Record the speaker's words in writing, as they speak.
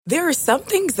There are some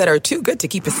things that are too good to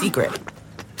keep a secret.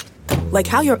 Like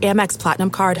how your Amex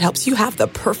Platinum card helps you have the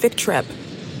perfect trip.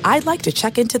 I'd like to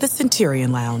check into the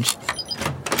Centurion Lounge.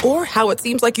 Or how it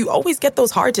seems like you always get those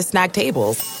hard-to-snag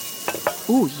tables.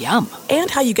 Ooh, yum.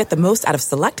 And how you get the most out of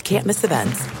select can't-miss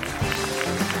events.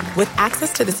 With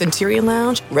access to the Centurion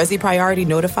Lounge, Resi Priority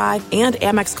Notified, and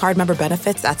Amex card member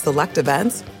benefits at select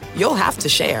events, you'll have to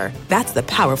share. That's the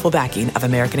powerful backing of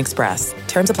American Express.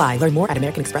 Terms apply. Learn more at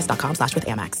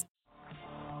americanexpress.com/withAmex.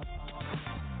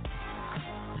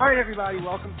 All right, everybody,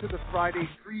 welcome to the Friday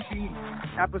freebie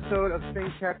episode of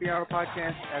Saints Happy Hour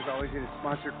podcast. As always, it is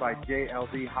sponsored by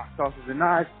JLD Hot Sauces and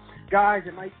Knives. Guys,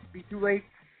 it might be too late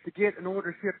to get an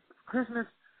order shipped for Christmas,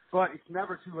 but it's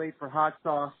never too late for hot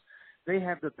sauce. They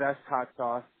have the best hot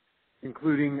sauce,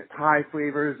 including Thai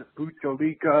flavors, Boot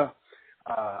Jolika.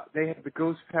 They have the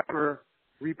Ghost Pepper,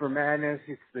 Reaper Madness.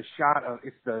 It's the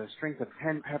strength of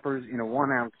 10 peppers in a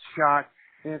 1-ounce shot.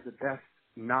 They have the best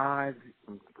knives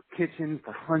for kitchen,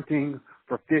 for hunting,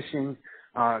 for fishing.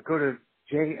 Go to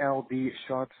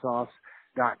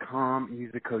jldsharpsauce.com and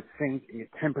use the code SAINT and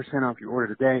get 10% off your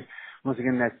order today. Once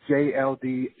again, that's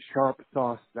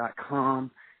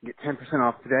jldsharpsauce.com. Get 10%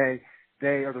 off today.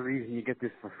 They are the reason you get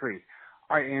this for free.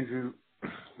 All right, Andrew,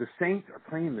 the Saints are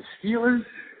playing the Steelers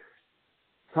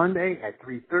Sunday at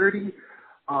 3:30.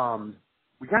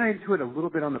 We got into it a little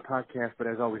bit on the podcast, but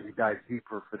as always, we dive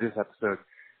deeper for this episode.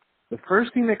 The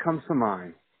first thing that comes to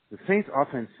mind, the Saints'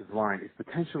 offensive line is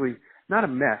potentially not a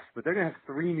mess, but they're going to have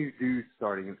 3 new dudes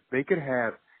starting. They could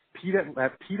have Pete at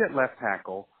left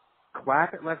tackle,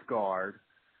 Clapp at left guard,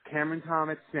 Cameron Tom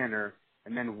at center,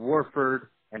 and then Warford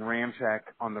and Ramczyk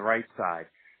on the right side.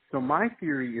 So my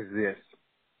theory is this.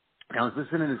 I was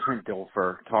listening to Trent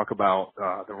Dilfer talk about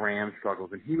the Rams'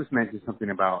 struggles, and he was mentioning something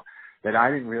about that I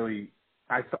didn't really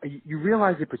you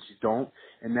realize it, but you don't,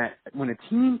 and that when a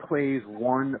team plays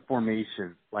one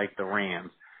formation like the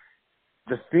Rams,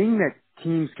 the thing that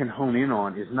teams can hone in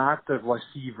on is not the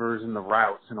receivers and the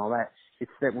routes and all that.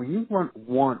 It's that when you run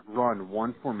one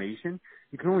formation,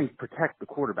 you can only protect the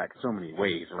quarterback so many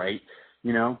ways, right?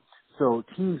 You know? So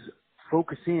teams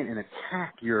focus in and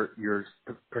attack your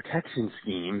protection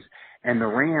schemes, and the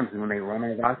Rams, when they run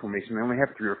a I formation, they only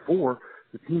have 3 or 4.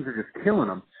 The teams are just killing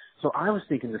them. So I was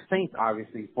thinking the Saints,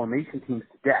 obviously, formation teams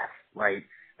to death, right?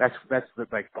 That's the,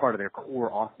 like part of their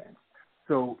core offense.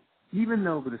 So even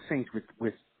though with the Saints,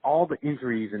 with all the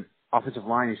injuries and offensive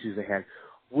line issues they had,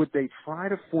 would they try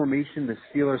to formation the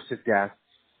Steelers to death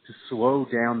to slow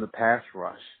down the pass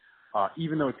rush,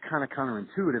 even though it's kind of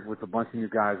counterintuitive with a bunch of new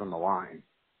guys on the line?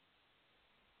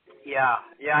 Yeah,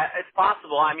 it's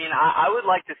possible. I mean, I would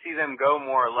like to see them go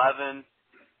more 11,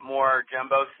 more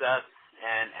jumbo sets,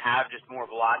 and have just more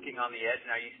blocking on the edge.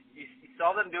 Now, you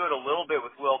saw them do it a little bit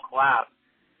with Will Clapp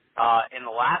in the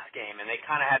last game, and they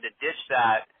kind of had to ditch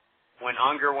that when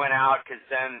Unger went out, because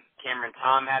then Cameron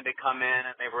Tom had to come in,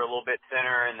 and they were a little bit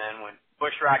thinner, and then when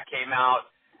Bushrack came out,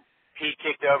 Pete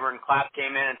kicked over and Clapp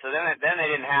came in, and so then they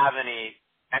didn't have any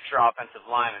extra offensive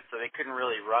linemen, so they couldn't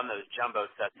really run those jumbo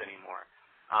sets anymore.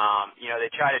 They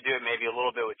try to do it maybe a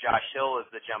little bit with Josh Hill as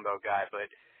the jumbo guy, but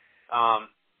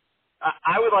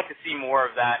I would like to see more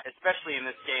of that, especially in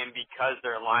this game because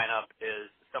their lineup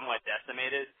is somewhat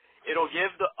decimated. It'll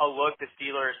give a look the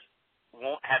Steelers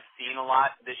won't have seen a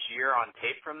lot this year on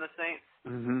tape from the Saints,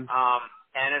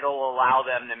 and it'll allow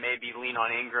them to maybe lean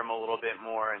on Ingram a little bit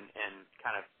more and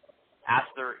kind of ask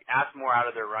more out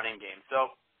of their running game.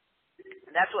 So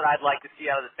that's what I'd like to see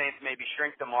out of the Saints, maybe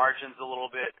shrink the margins a little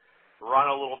bit, run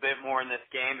a little bit more in this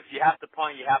game. If you have to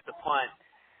punt, you have to punt.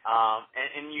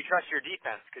 And you trust your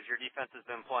defense because your defense has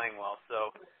been playing well. So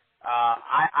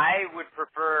I would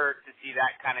prefer to see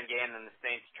that kind of game than the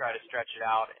Saints try to stretch it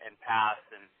out and pass.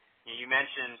 And you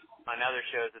mentioned on other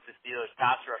shows that the Steelers'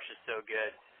 pass rush is so good.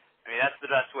 I mean, that's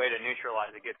the best way to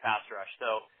neutralize a good pass rush.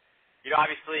 So,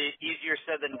 obviously easier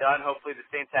said than done. Hopefully the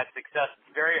Saints have success.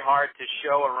 It's very hard to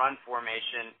show a run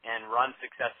formation and run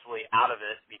successfully out of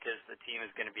it because the team is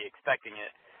going to be expecting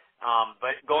it.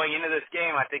 But going into this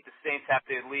game, I think the Saints have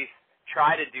to at least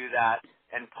try to do that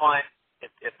and punt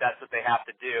if that's what they have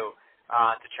to do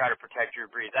to try to protect Drew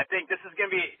Brees. I think this is going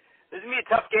to be a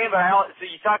tough game. But so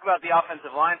you talk about the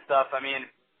offensive line stuff. I mean,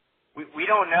 we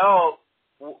don't know.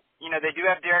 They do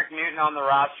have Derek Newton on the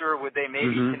roster. Would they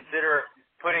maybe consider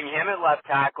putting him at left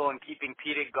tackle and keeping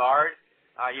Pete at guard?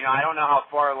 I don't know how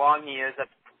far along he is.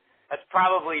 That's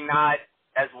probably not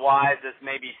as wise as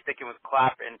maybe sticking with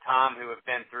Clapp and Tom, who have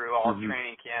been through all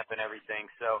training camp and everything.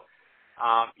 So,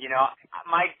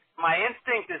 my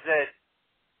instinct is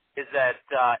that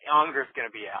Unger's going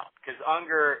to be out because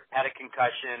Unger had a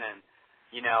concussion, and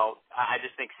I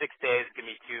just think 6 days is going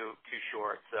to be too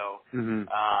short. So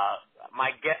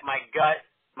my guess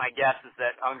is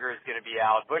that Unger is going to be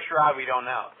out. Bushrod, we don't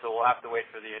know, so we'll have to wait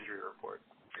for the injury report.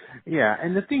 Yeah,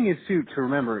 and the thing is, too, to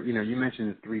remember, you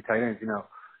mentioned the 3 tight ends,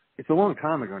 it's a long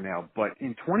time ago now, but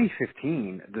in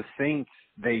 2015, the Saints,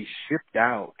 they shipped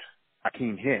out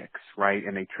Akiem Hicks, right,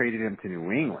 and they traded him to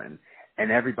New England,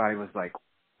 and everybody was like,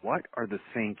 what are the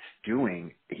Saints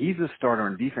doing? He's a starter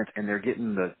on defense, and they're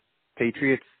getting the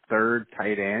Patriots' 3rd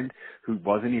tight end who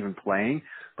wasn't even playing.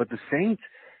 But the Saints,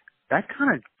 that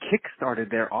kind of kick-started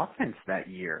their offense that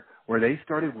year, where they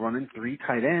started running 3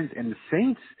 tight ends, and the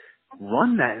Saints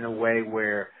run that in a way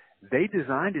where they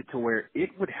designed it to where it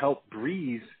would help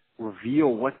Breeze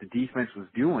reveal what the defense was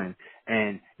doing.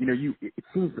 And, it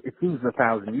seems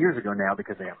 1,000 years ago now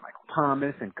because they have Michael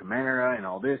Thomas and Kamara and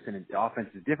all this, and the offense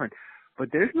is different. But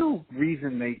there's no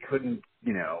reason they couldn't,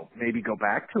 maybe go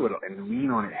back to it and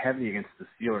lean on it heavy against the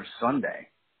Steelers Sunday.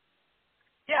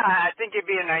 Yeah, I think it'd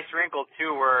be a nice wrinkle,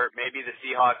 too, where maybe the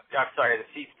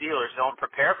Steelers don't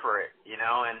prepare for it, and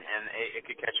it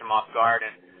could catch them off guard.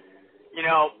 And,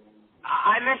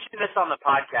 I mentioned this on the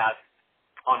podcast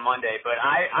on Monday,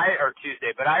 or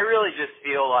Tuesday, but I really just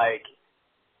feel like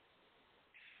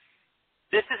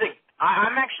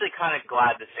I'm actually kind of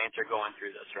glad the Saints are going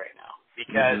through this right now,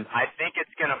 because I think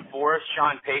it's going to force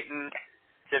Sean Payton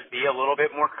to be a little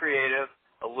bit more creative,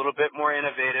 a little bit more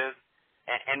innovative,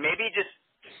 and maybe just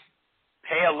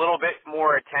pay a little bit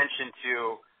more attention to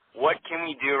what can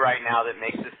we do right now that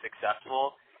makes us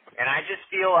successful. And I just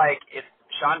feel like if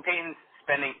Sean Payton's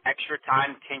spending extra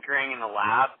time tinkering in the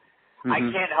lab, I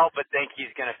can't help but think he's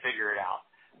going to figure it out.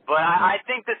 But I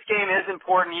think this game is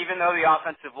important, even though the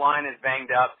offensive line is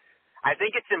banged up. I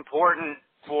think it's important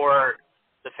for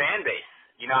the fan base.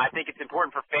 I think it's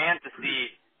important for fans to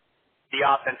see the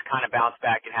offense kind of bounce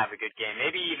back and have a good game,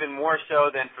 maybe even more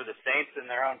so than for the Saints in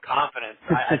their own confidence.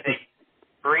 I think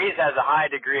Breeze has a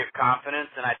high degree of confidence,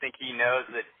 and I think he knows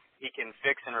that he can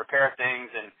fix and repair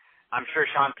things, and I'm sure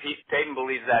Sean Payton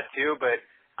believes that too, but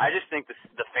I just think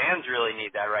the fans really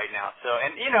need that right now. So,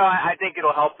 and I think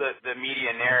it'll help the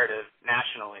media narrative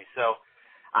nationally. So,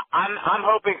 I'm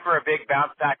hoping for a big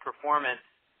bounce back performance.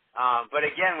 But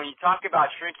again, when you talk about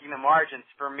shrinking the margins,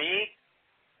 for me,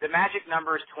 the magic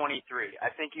number is 23. I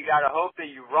think you got to hope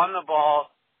that you run the ball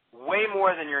way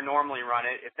more than you're normally run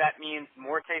it. If that means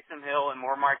more Taysom Hill and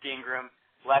more Mark Ingram,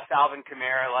 less Alvin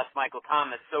Kamara, less Michael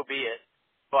Thomas, so be it.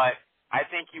 But I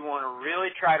think you want to really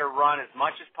try to run as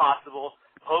much as possible.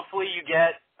 Hopefully you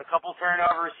get a couple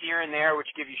turnovers here and there, which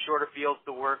give you shorter fields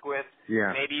to work with. Yeah.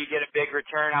 Maybe you get a big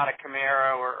return out of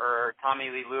Kamara or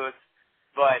Tommy Lee Lewis.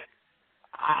 But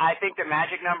I think the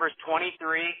magic number is 23.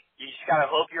 You just got to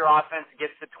hope your offense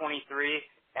gets to 23,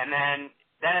 and then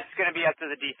it's going to be up to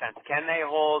the defense. Can they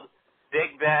hold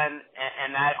Big Ben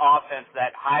and that offense,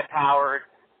 that high-powered,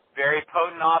 very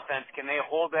potent offense, can they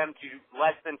hold them to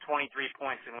less than 23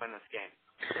 points and win this game?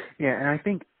 Yeah, and I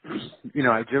think,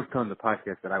 I joked on the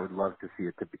podcast that I would love to see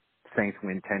the Saints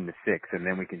win 10-6, and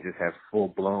then we can just have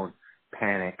full-blown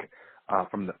panic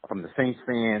from the Saints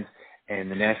fans,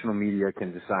 and the national media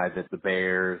can decide that the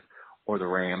Bears or the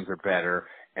Rams are better,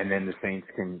 and then the Saints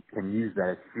can use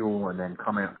that as fuel and then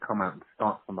come out and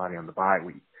stomp somebody on the bye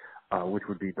week, which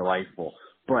would be delightful.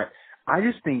 But I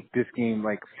just think this game,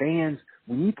 like fans,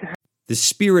 we need to have. The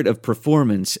spirit of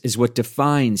performance is what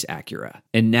defines Acura,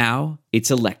 and now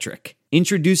it's electric.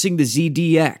 Introducing the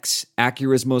ZDX,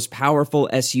 Acura's most powerful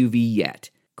SUV yet.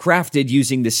 Crafted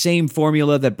using the same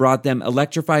formula that brought them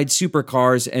electrified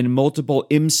supercars and multiple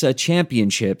IMSA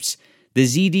championships, the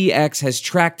ZDX has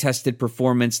track-tested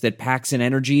performance that packs an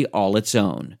energy all its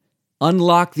own.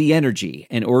 Unlock the energy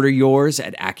and order yours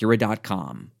at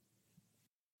Acura.com.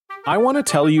 I want to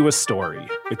tell you a story.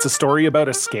 It's a story about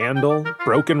a scandal,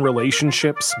 broken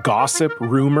relationships, gossip,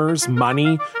 rumors,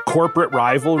 money, corporate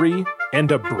rivalry,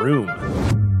 and a broom.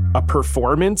 A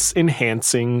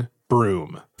performance-enhancing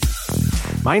broom.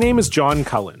 My name is John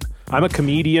Cullen. I'm a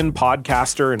comedian,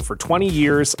 podcaster, and for 20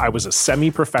 years, I was a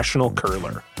semi-professional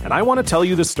curler. And I want to tell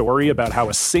you the story about how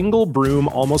a single broom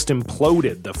almost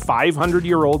imploded the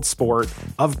 500-year-old sport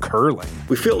of curling.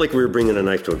 We felt like we were bringing a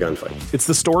knife to a gunfight. It's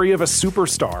the story of a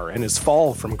superstar and his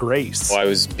fall from grace. Well, I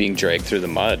was being dragged through the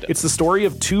mud. It's the story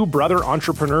of two brother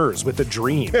entrepreneurs with a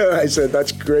dream. I said,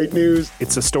 that's great news.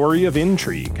 It's a story of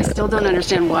intrigue. I still don't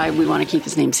understand why we want to keep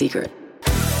his name secret.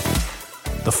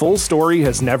 The full story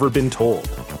has never been told,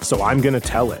 so I'm going to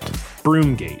tell it.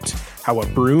 Broomgate, how a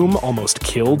broom almost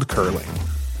killed curling.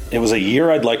 It was a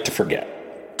year I'd like to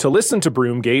forget. To listen to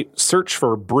Broomgate, search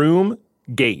for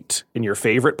Broomgate in your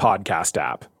favorite podcast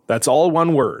app. That's all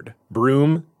one word,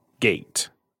 Broomgate.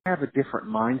 have a different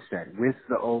mindset with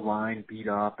the O-line beat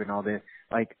up and all that.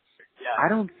 Like, Yeah. I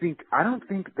don't think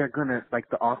they're gonna, like,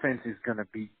 the offense is gonna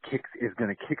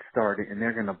kickstart it and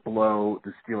they're gonna blow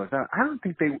the Steelers out. I don't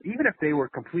think even if they were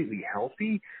completely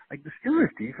healthy, like, the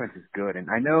Steelers defense is good, and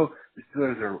I know the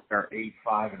Steelers are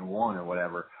 8-5-1 or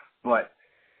whatever, but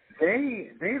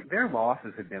their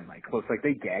losses have been like close. Like,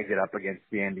 they gagged it up against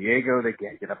San Diego, they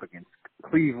gagged it up against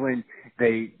Cleveland,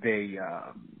 they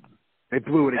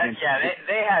blew it against. Yeah,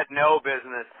 they had no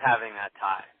business having that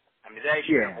tie. I mean, they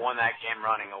should have won that game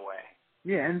running away.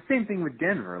 Yeah, and same thing with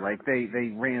Denver. Like, they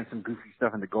ran some goofy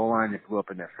stuff in the goal line that blew up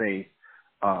in their face.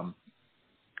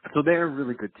 So they're a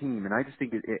really good team, and I just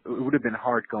think it would have been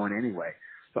hard going anyway.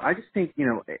 So I just think,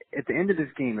 at the end of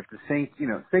this game, if the Saints,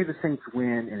 say the Saints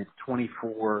win and it's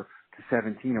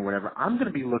 24-17 or whatever, I'm going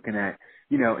to be looking at,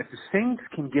 if the Saints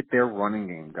can get their running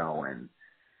game going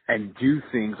and do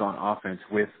things on offense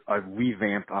with a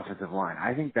revamped offensive line,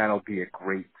 I think that'll be a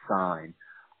great sign.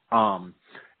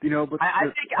 But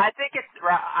I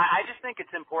just think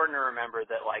it's important to remember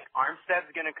that, like,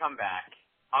 Armstead's going to come back,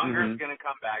 Unger's going to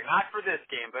come back, not for this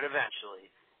game, but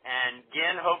eventually, and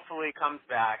Ginn hopefully comes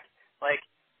back. Like,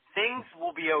 things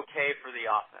will be okay for the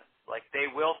offense. Like,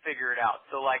 they will figure it out.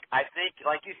 So, like, I think,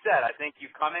 like you said, I think you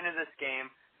come into this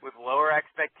game with lower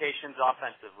expectations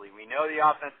offensively. We know the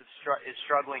offense is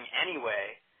struggling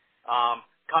anyway.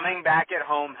 Coming back at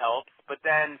home helps, but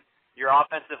then your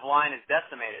offensive line is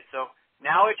decimated. So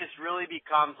now it just really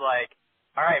becomes like,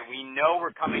 all right, we know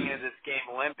we're coming into this game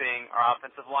limping. Our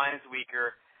offensive line is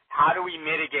weaker. How do we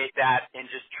mitigate that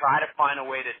and just try to find a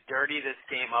way to dirty this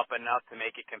game up enough to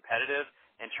make it competitive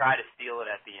and try to steal it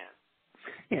at the end?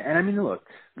 Yeah, and I mean, look,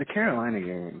 the Carolina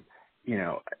game,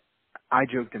 I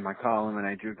joked in my column and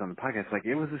I joked on the podcast, like,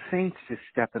 it was the Saints just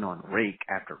stepping on rake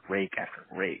after rake after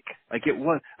rake. Like, it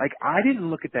was, like, I didn't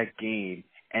look at that game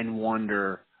and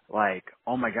wonder, like,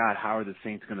 oh my God, how are the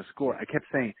Saints going to score? I kept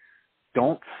saying,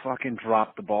 don't fucking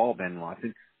drop the ball, Ben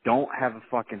Watson. Don't have a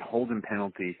fucking holding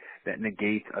penalty that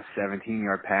negates a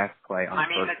 17-yard pass play on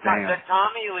first down. The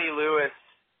Tommy Lee Lewis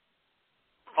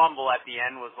fumble at the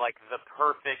end was like the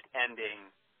perfect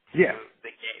ending to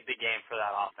the game for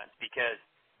that offense, because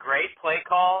great play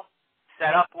call,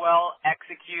 set up well,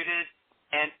 executed,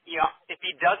 and if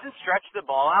he doesn't stretch the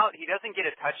ball out, he doesn't get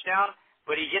a touchdown,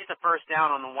 but he gets a first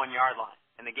down on the 1-yard line,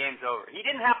 and the game's over. He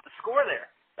didn't have to score there.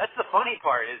 That's the funny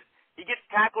part, is he gets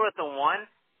tackled at the 1,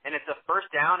 and it's a first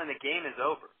down, and the game is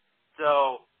over.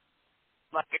 So,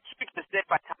 like, a huge mistake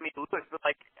by Tommy Lewis, but,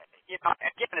 like,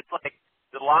 again, it's like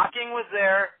the blocking was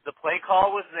there, the play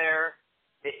call was there,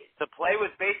 the play was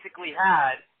basically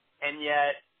had, and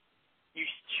yet you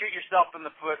shoot yourself in the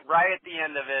foot right at the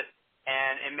end of it,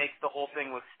 and it makes the whole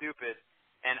thing look stupid.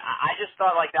 And I just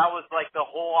thought, like, that was like the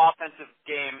whole offensive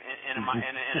game in a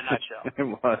nutshell. It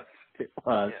was.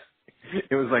 Yeah.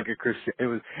 It was like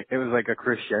a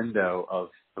crescendo of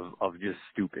just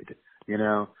stupid,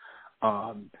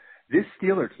 This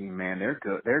Steeler team, man, they're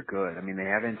good. They're good. I mean, they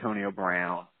have Antonio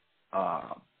Brown,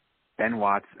 Ben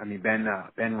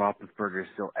Roethlisberger is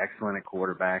still excellent at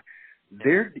quarterback.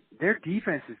 Their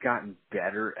defense has gotten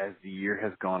better as the year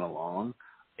has gone along.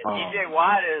 TJ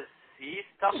Watt he's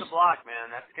tough to block, man.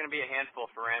 That's going to be a handful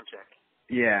for Ramczyk.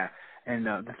 Yeah, and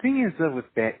the thing is, though,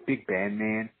 with Big Ben,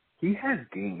 man, he has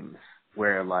games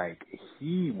where, like,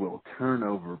 he will turn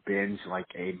over binge like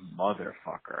a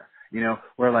motherfucker.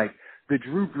 Where, like, the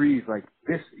Drew Brees, like,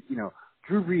 this,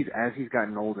 Drew Brees, as he's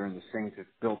gotten older and the Saints have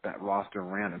built that roster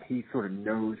around him, he sort of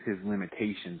knows his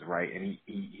limitations, right, and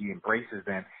he embraces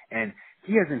them, and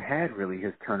he hasn't had really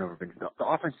his turnover binge. The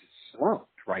offense is slumped,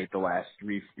 right, the last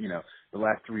 3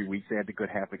 weeks. They had the good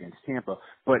half against Tampa,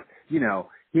 but, he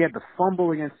had the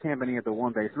fumble against Tampa and he had the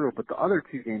one they threw, but the other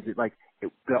 2 games,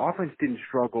 the offense didn't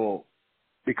struggle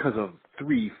because of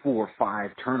 3, 4,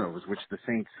 5 turnovers, which the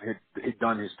Saints had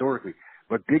done historically.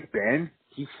 But Big Ben,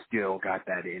 he still got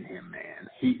that in him, man.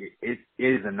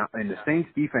 And the Saints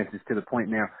defense is to the point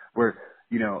now where,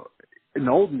 in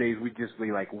the olden days, we'd just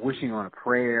be like wishing on a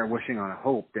prayer, wishing on a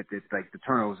hope that like the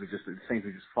turnovers would the Saints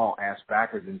would just fall ass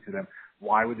backwards into them.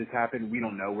 Why would this happen? We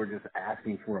don't know. We're just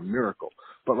asking for a miracle.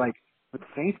 But like with the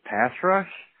Saints pass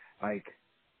rush, like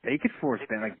they could force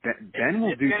Ben. Like Ben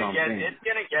will do something. It's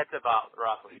gonna get to about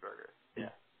Roethlisberger. Yeah.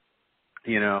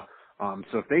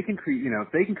 So if they can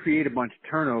create a bunch of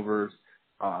turnovers,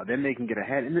 then they can get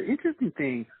ahead. And the interesting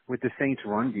thing with the Saints'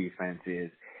 run defense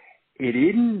is it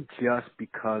isn't just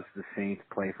because the Saints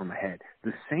play from ahead.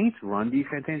 The Saints' run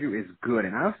defense, Andrew, is good.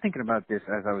 And I was thinking about this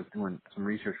as I was doing some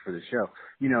research for the show.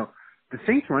 The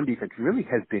Saints' run defense really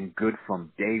has been good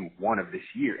from day one of this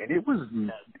year, and it was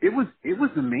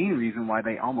the main reason why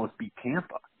they almost beat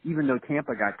Tampa. even though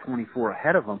Tampa got 24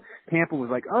 ahead of them, Tampa was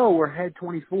like, oh, we're ahead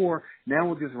 24. Now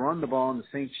we'll just run the ball on the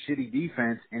Saints' shitty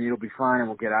defense, and it'll be fine, and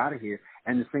we'll get out of here.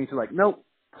 And the Saints are like, nope.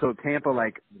 So Tampa,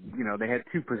 like, you know, they had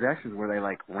 2 possessions where they,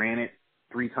 like, ran it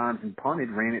 3 times and punted,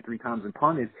 and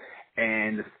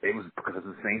it was because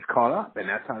the Saints caught up, and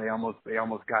that's how they almost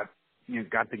got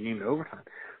the game to overtime.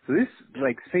 So this,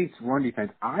 like, Saints run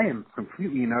defense, I am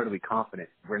completely and utterly confident.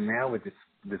 Where now with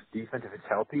this defense, if it's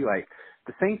healthy, like,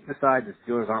 the Saints decide the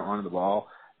Steelers aren't running the ball,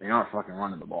 they aren't fucking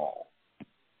running the ball.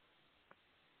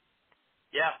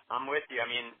 Yeah, I'm with you. I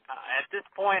mean, at this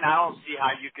point, I don't see how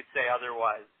you could say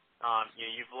otherwise.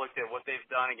 You've looked at what they've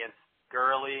done against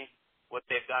Gurley, what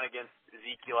they've done against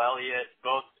Ezekiel Elliott,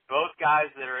 both guys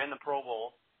that are in the Pro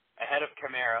Bowl ahead of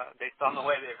Kamara, based on the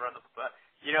way they've run the.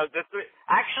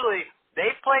 Actually,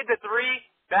 they've played the 3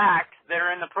 backs that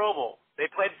are in the Pro Bowl. They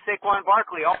played Saquon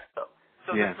Barkley also.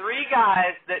 So the 3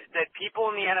 guys that people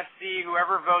in the NFC,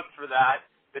 whoever votes for that,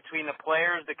 between the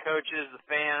players, the coaches, the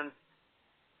fans,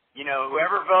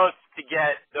 whoever votes to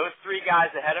get those 3 guys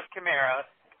ahead of Kamara,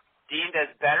 deemed as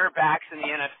better backs in the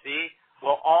NFC,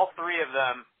 well, all 3 of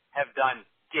them have done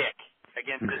dick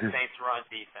against the Saints' run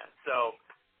defense. So,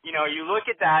 you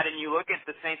look at that and you look at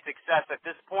the Saints' success at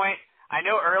this point. I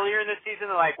know earlier in the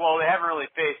season they're like, well, they haven't really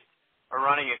faced a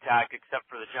running attack except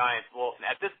for the Giants. Well,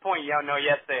 at this point, yes,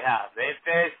 they have. They've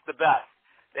faced the best.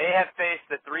 They have faced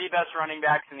the 3 best running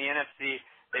backs in the NFC.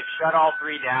 They've shut all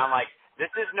 3 down. Like,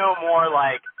 this is no more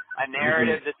like a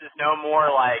narrative. This is no more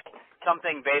like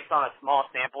something based on a small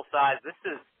sample size. This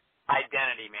is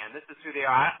identity, man. This is who they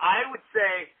are. I would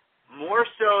say more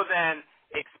so than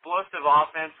explosive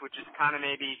offense, which is kind of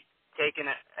maybe taking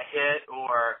a hit,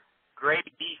 or great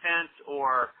defense,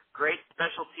 or great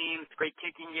special teams, great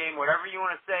kicking game, whatever you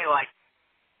want to say. Like,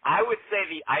 I would say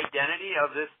the identity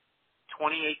of this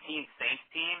 2018 Saints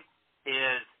team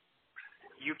is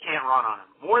you can't run on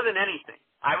them. More than anything,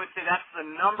 I would say that's the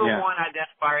number one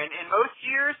identifier. And in most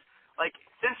years, like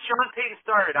since Sean Payton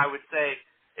started, I would say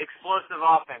explosive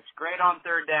offense, great on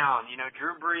third down.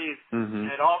 Drew Brees,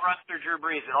 it all runs through Drew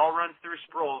Brees. It all runs through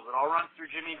Sproles. It all runs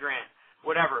through Jimmy Graham,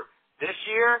 whatever. This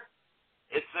year,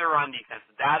 it's their run defense.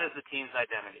 That is the team's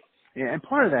identity. Yeah, and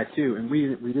part of that, too, and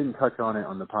we didn't touch on it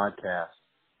on the podcast,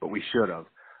 but we should have,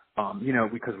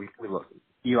 because we look,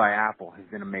 Eli Apple has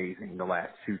been amazing the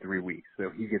last 2-3 weeks,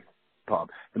 so he gets pub.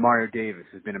 Demario Davis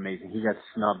has been amazing. He got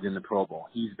snubbed in the Pro Bowl.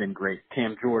 He's been great.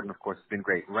 Cam Jordan, of course, has been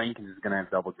great. Rankins is going to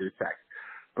have double-digit sacks.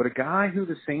 But a guy who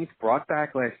the Saints brought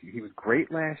back last year, he was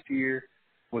great last year,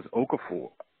 was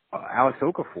Alex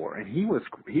Okafor, and he was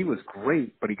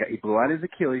great, but he blew out his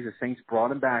Achilles. The Saints brought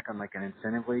him back on like an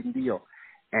incentive-laden deal,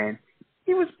 and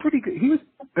he was pretty good. He was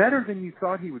better than you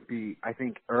thought he would be, I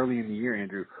think, early in the year,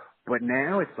 Andrew. But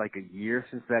now it's like a year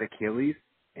since that Achilles,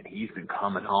 and he's been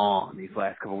coming on these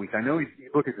last couple of weeks. I know you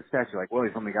look at the stats, you're like, well,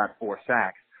 he's only got 4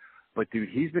 sacks, but dude,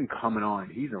 he's been coming on.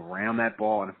 He's around that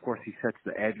ball, and of course, he sets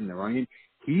the edge in the running.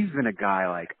 He's been a guy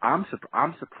like I'm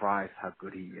surprised how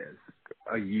good he is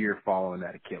a year following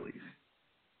that Achilles.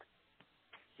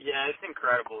 Yeah, it's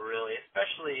incredible, really.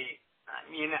 Especially, I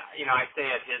say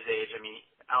at his age.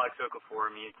 Alex Okafor.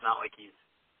 It's not like he's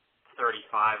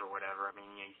 35 or whatever.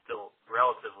 He's still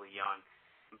relatively young.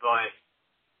 But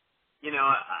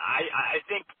I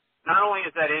think not only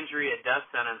is that injury a death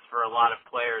sentence for a lot of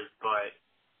players, but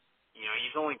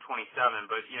he's only 27.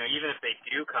 But even if they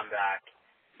do come back,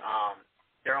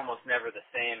 they're almost never the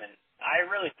same. And I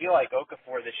really feel like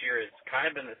Okafor this year has kind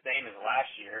of been the same as last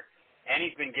year, and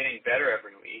he's been getting better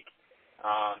every week.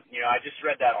 I just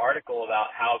read that article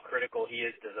about how critical he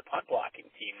is to the punt blocking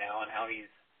team now, and how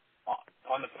he's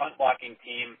on the punt blocking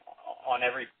team on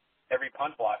every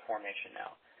punt block formation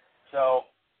now.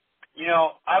 So,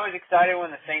 I was excited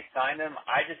when the Saints signed him.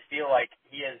 I just feel like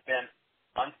he has been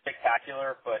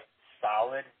unspectacular but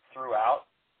solid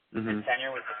throughout his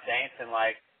tenure with the Saints, and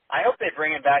I hope they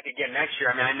bring him back again next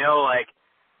year. I know,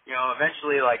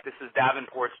 eventually, this is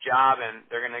Davenport's job, and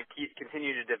they're going to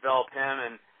continue to develop him,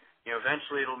 and,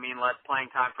 eventually it'll mean less playing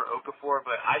time for Okafor,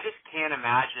 but I just can't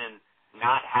imagine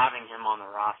not having him on the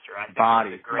roster. I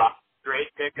think it's a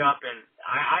great pickup, and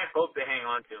I hope they hang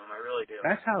on to him. I really do.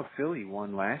 That's how Philly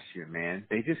won last year, man.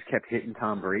 They just kept hitting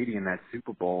Tom Brady in that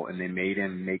Super Bowl, and they made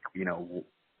him make,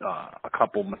 a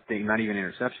couple mistakes, not even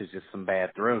interceptions, just some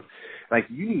bad throws.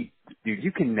 You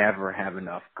can never have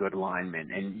enough good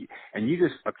linemen, and you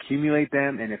just accumulate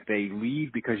them, and if they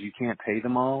leave because you can't pay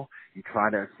them all, you try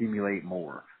to accumulate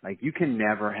more. You can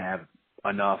never have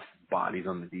enough bodies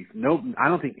on the defense. No, I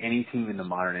don't think any team in the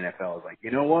modern NFL is like, you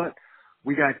know what?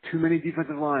 We got too many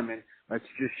defensive linemen. Let's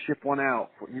just ship one out.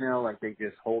 They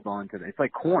just hold on to it. It's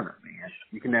like corner, man.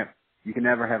 You can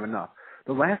never have enough.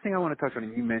 The last thing I want to touch on,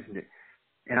 and you mentioned it,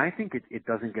 and I think it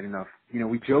doesn't get enough.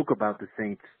 We joke about the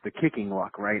Saints, the kicking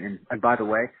luck, right? And by the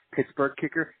way, Pittsburgh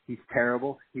kicker, he's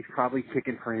terrible. He's probably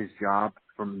kicking for his job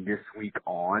from this week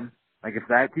on. Like, if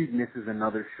that dude misses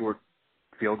another short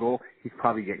field goal, he's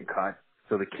probably getting cut.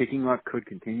 So the kicking luck could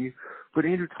continue. But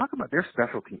Andrew, talk about their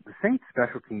special teams. The Saints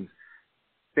special teams,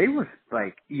 they were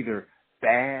like either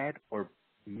bad or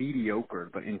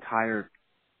mediocre the entire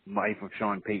life of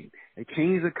Sean Payton. They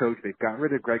changed the coach. They've got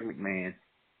rid of Greg McMahon.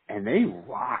 And they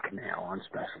rock now on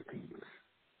special teams.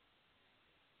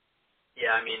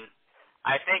 Yeah, I mean,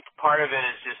 I think part of it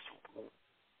is just,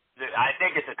 I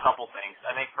think it's a couple things.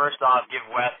 I think first off, give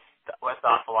Wes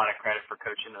Off a lot of credit for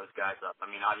coaching those guys up.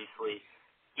 I mean, obviously,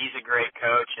 he's a great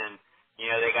coach, and,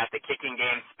 they got the kicking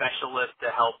game specialist to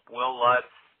help Will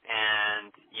Lutz,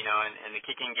 and, and the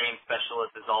kicking game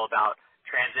specialist is all about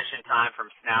transition time from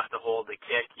snap to hold to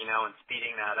kick, and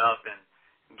speeding that up and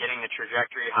getting the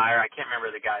trajectory higher. I can't remember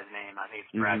the guy's name. I think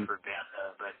it's Bradford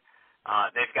Banta, but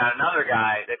they've got another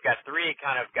guy. They've got three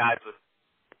kind of guys with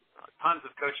tons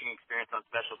of coaching experience on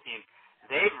special teams.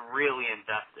 They've really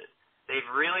invested. They've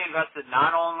really invested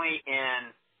not only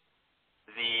in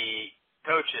the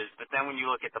coaches, but then when you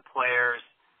look at the players,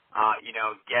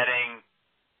 getting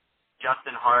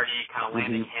Justin Hardy, kind of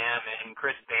landing him, and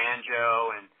Chris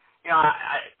Banjo, and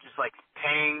I just like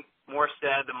paying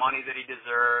Morstead the money that he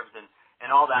deserves, and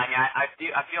all that. I mean,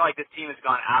 I feel like this team has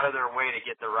gone out of their way to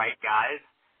get the right guys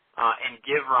and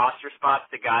give roster spots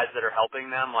to guys that are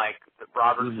helping them, like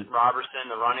Robertson,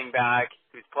 the running back,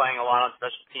 who's playing a lot on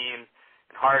special teams,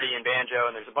 and Hardy and Banjo,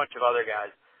 and there's a bunch of other guys.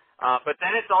 But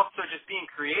then it's also just being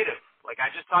creative. Like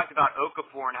I just talked about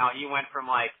Okafor and how he went from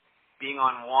like being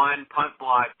on one punt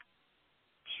block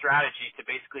strategy to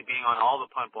basically being on all the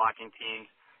punt blocking teams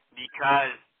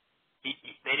because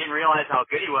they didn't realize how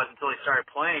good he was until they started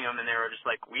playing him, and they were just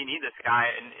like, we need this guy.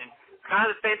 And kind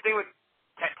of the same thing with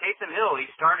Taysom Hill. He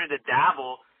started to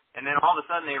dabble, and then all of a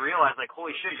sudden they realized, like,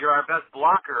 holy shit, you're our best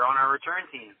blocker on our return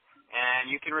team, and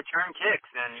you can return kicks,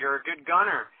 and you're a good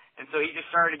gunner. And so he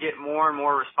just started to get more and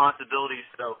more responsibilities.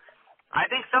 So I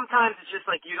think sometimes it's just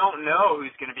like you don't know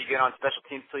who's going to be good on special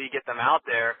teams until you get them out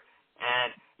there.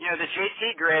 And, the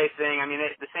JT Gray thing, I mean,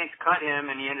 the Saints cut him,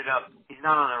 and he's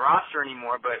not on the roster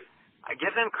anymore, but I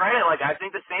give them credit. Like, I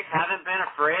think the Saints haven't been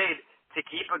afraid to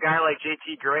keep a guy like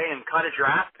JT Gray and cut a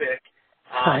draft pick.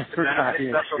 I forgot he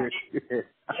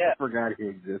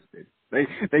existed.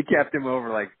 They kept him over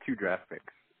like 2 draft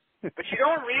picks. But you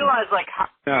don't realize like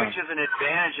how much of an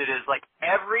advantage it is. Like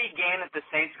every game that the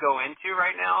Saints go into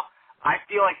right now, I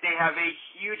feel like they have a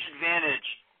huge advantage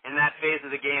in that phase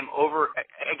of the game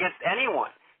against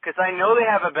anyone. Because I know they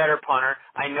have a better punter.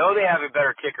 I know they have a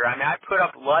better kicker. I mean, I put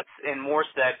up Lutz and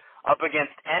Morstead up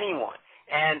against anyone.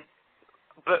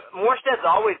 But Morstead's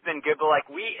always been good, but like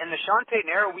in the Sean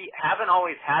Payton era, we haven't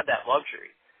always had that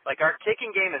luxury. Like our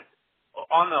kicking game is,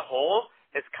 on the whole,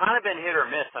 has kind of been hit or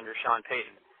miss under Sean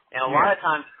Payton. And a lot of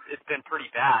times it's been pretty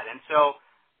bad. And so,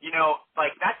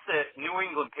 like that's the New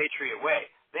England Patriot way.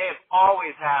 They have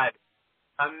always had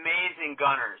amazing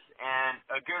gunners and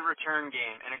a good return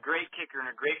game and a great kicker and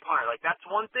a great punter. Like that's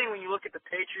one thing when you look at the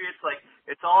Patriots, like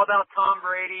it's all about Tom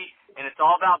Brady and it's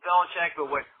all about Belichick,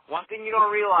 but one thing you don't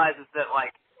realize is that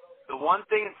like the one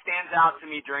thing that stands out to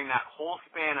me during that whole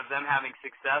span of them having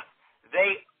success,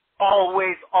 they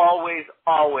always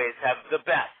have the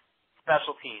best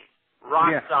special teams.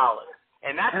 Rock solid.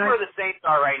 And that's where the Saints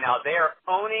are right now. They are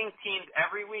owning teams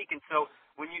every week. And so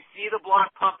when you see the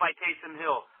block punt by Taysom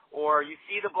Hill, or you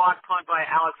see the block punt by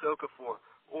Alex Okafor,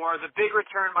 or the big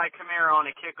return by Kamara on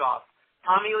a kickoff,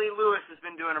 Tommy Lee Lewis has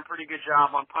been doing a pretty good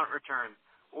job on punt returns.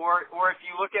 Or if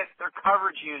you look at their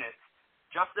coverage units,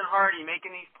 Justin Hardy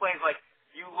making these plays, like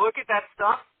you look at that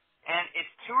stuff, and it's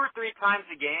 2 or 3 times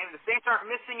a game. The Saints aren't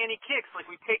missing any kicks. Like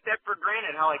we take that for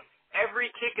granted, how like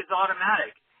every kick is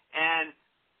automatic. And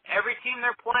every team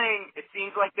they're playing, it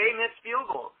seems like they miss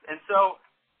field goals. And so,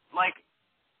 like,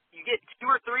 you get 2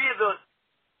 or 3 of those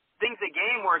things a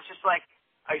game where it's just like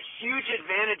a huge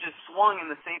advantage is swung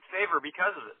in the Saints' favor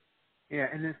because of it.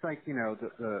 Yeah, and it's like,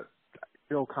 the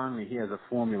Bill Connolly, he has a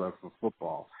formula for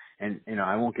football. And,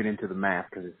 I won't get into the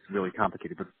math because it's really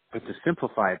complicated. But to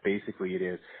simplify it, basically it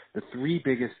is the 3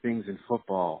 biggest things in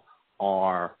football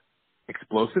are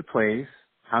explosive plays,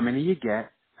 how many you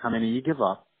get, how many you give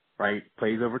up, right?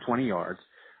 Plays over 20 yards,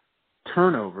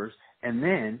 turnovers, and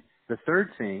then the third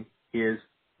thing is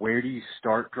where do you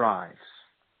start drives,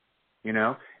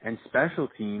 And special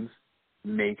teams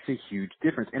makes a huge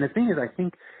difference. And the thing is, I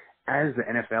think as the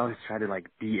NFL has tried to like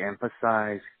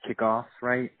de-emphasize kickoffs,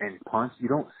 right, and punts, you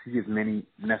don't see as many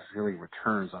necessarily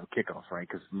returns on kickoffs, right,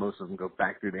 because most of them go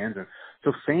back through the end zone.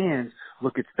 So fans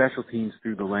look at special teams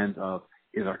through the lens of,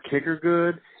 is our kicker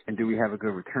good, and do we have a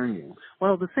good return game?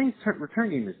 Well, the Saints' return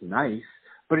game is nice,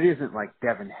 but it isn't like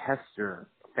Devin Hester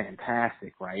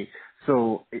fantastic, right?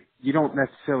 So you don't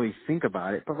necessarily think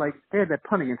about it, but like they had that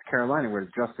punt against Carolina where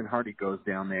Justin Hardy goes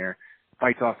down there,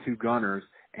 fights off two gunners,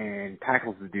 and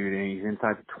tackles the dude, and he's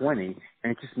inside the 20,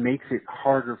 and it just makes it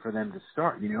harder for them to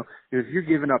start, you know? Because if you're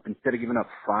giving up, instead of giving up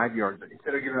 5 yards,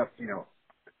 instead of giving up,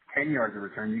 10 yards of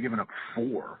return, you're giving up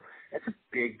 4. It's a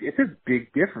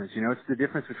big difference, you know? It's the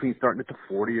difference between starting at the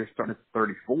 40 or starting at the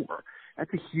 34.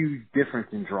 That's a huge difference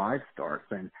in drive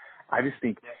starts, and I just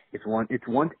think it's one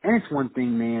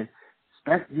thing, man.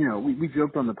 We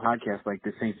joked on the podcast like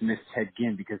the Saints missed Ted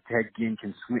Ginn because Ted Ginn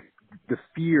can swing. The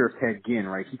fear of Ted Ginn,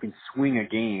 right? He can swing a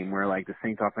game where like the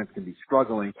Saints offense can be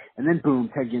struggling, and then boom,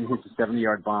 Ted Ginn hits a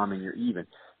 70-yard bomb and you're even.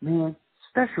 Man,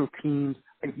 special teams.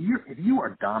 If you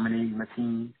are dominating the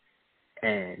team,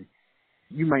 and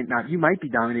you might be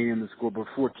dominating the scoreboard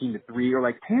 14-3, or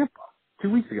like Tampa 2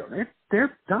 weeks ago.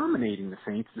 They're dominating the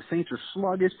Saints. The Saints are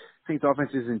sluggish. The Saints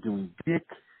offense isn't doing dick.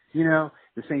 You know,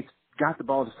 the Saints got the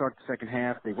ball to start the second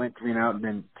half. They went 3 and out, and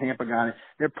then Tampa got it.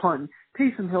 They're punting.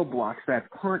 Taysom Hill blocks that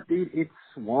punt, dude. It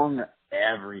swung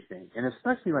everything. And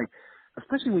especially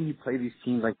when you play these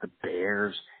teams like the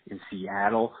Bears in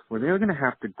Seattle, where they're going to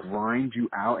have to grind you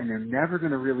out, and they're never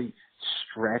going to really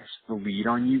stretch the lead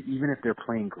on you, even if they're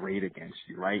playing great against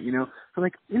you, right? You know, so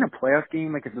like in a playoff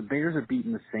game, like if the Bears are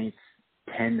beating the Saints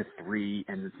 10-3,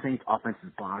 and the Saints offense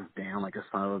is bogged down like a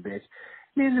son of a bitch,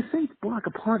 man, the Saints block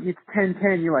a punt, it's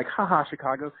 10-10. You're like, haha,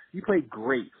 Chicago, you played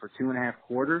great for 2.5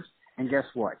 quarters, and guess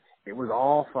what? It was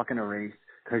all fucking erased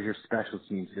because your special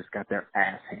teams just got their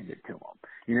ass handed to them.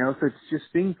 You know, so it's just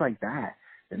things like that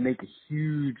make a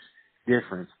huge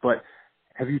difference. But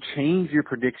have you changed your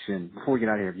prediction before we get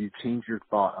out of here? Have you changed your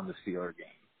thought on the Steeler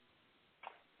game?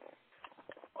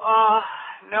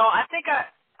 No, I think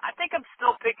I'm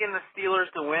still picking the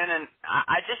Steelers to win, and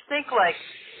I just think like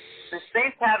the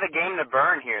Saints have a game to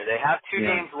burn here. They have 2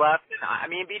 games left, and I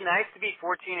mean it'd be nice to be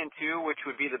 14-2, which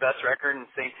would be the best record in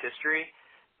Saints history,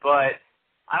 but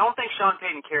I don't think Sean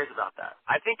Payton cares about that.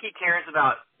 I think he cares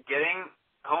about getting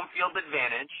home field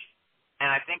advantage,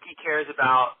 and I think he cares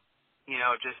about,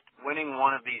 just winning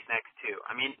one of these next 2.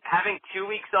 I mean, having 2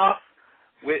 weeks off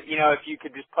with, if you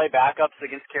could just play backups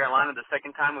against Carolina the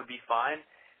second time would be fine.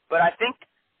 But I think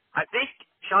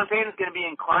Sean Payton's going to be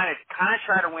inclined to kind of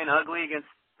try to win ugly against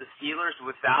the Steelers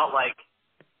without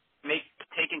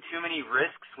taking too many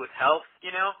risks with health,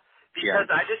 because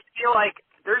I just feel like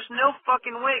there's no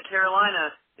fucking way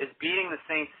Carolina is beating the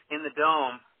Saints in the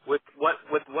Dome with what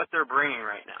they're bringing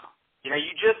right now.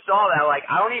 You just saw that. Like,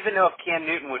 I don't even know if Cam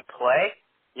Newton would play,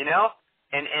 and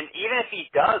even if he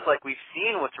does, like, we've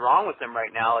seen what's wrong with him right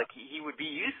now. Like, he would be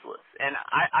useless. And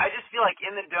I just feel like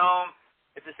in the Dome,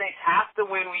 if the Saints have to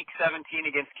win Week 17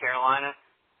 against Carolina,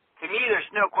 to me, there's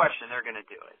no question they're going to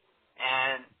do it.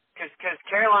 And because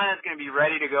Carolina's going to be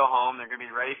ready to go home, they're going to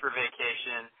be ready for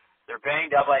vacation. They're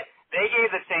banged up. Like, they gave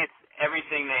the Saints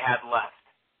everything they had left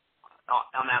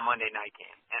on that Monday night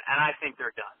game, and I think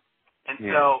they're done. And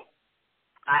so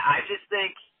I just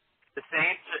think the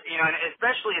Saints, and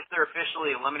especially if they're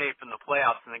officially eliminated from the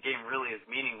playoffs and the game really is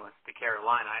meaningless to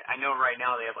Carolina. I know right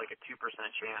now they have like a 2%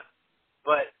 chance,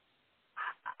 but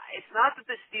it's not that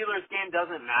the Steelers game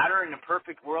doesn't matter. In a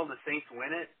perfect world, the Saints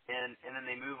win it, and then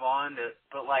they move on to.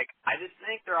 But I just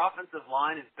think their offensive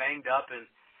line is banged up, and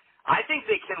I think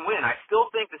they can win. I still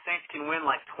think the Saints can win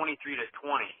like 23-20,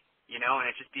 and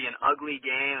it just be an ugly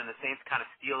game, and the Saints kind of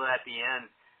steal it at the end.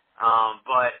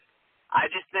 But I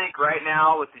just think right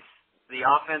now with the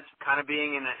offense kind of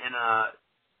being in a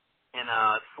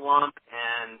slump,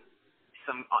 and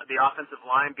the offensive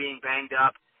line being banged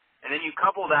up. And then you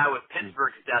couple that with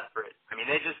Pittsburgh's desperate. I mean,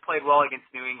 they just played well against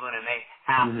New England, and they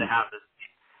have to have this.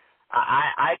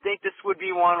 I think this would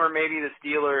be one where maybe the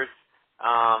Steelers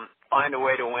find a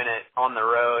way to win it on the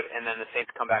road, and then the Saints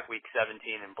come back Week 17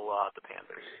 and blow out the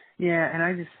Panthers. Yeah, and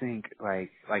I just think, like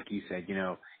you said,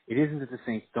 it isn't that the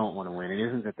Saints don't want to win. It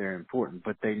isn't that they're important,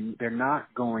 but they're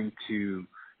not going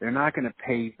to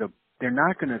pay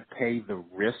the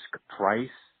risk price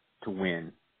to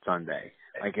win Sunday.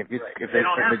 Like if they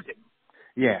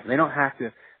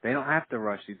don't have to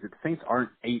rush these. The Saints aren't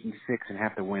 8-6 and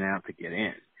have to win out to get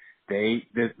in. The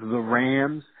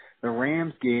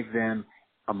Rams gave them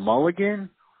a mulligan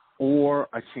or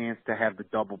a chance to have the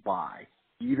double bye.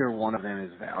 Either one of them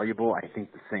is valuable. I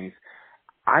think the Saints.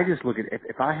 I just look at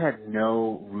if I had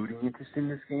no rooting interest in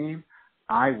this game,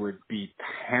 I would be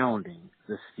pounding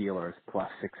the Steelers plus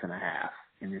 6.5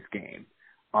 in this game,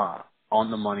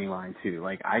 on the money line too.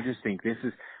 Like, I just think it's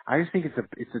a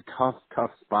tough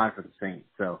spot for the Saints.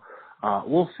 So,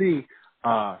 we'll see.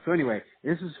 So anyway,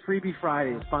 this is Freebie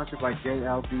Friday. It's sponsored by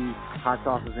JLD Hot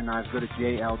Sauces and Knives. Go to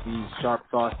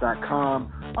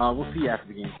JLDSharpSauce.com. We'll see you after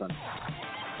the game Sunday.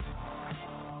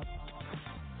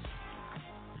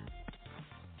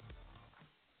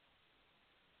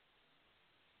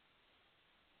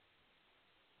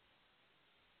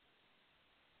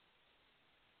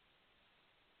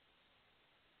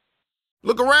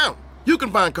 Look around. You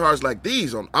can find cars like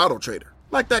these on AutoTrader,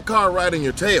 like that car riding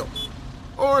your tail.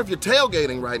 Or if you're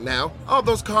tailgating right now, all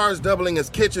those cars doubling as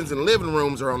kitchens and living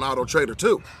rooms are on AutoTrader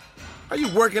too. Are you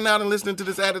working out and listening to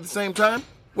this ad at the same time?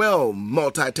 Well,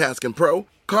 multitasking pro,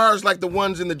 cars like the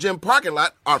ones in the gym parking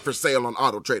lot are for sale on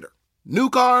AutoTrader.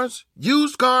 New cars,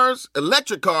 used cars,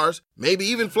 electric cars, maybe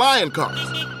even flying cars.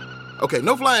 Okay,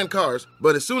 no flying cars,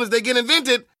 but as soon as they get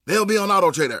invented, they'll be on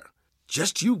AutoTrader.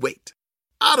 Just you wait.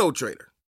 AutoTrader.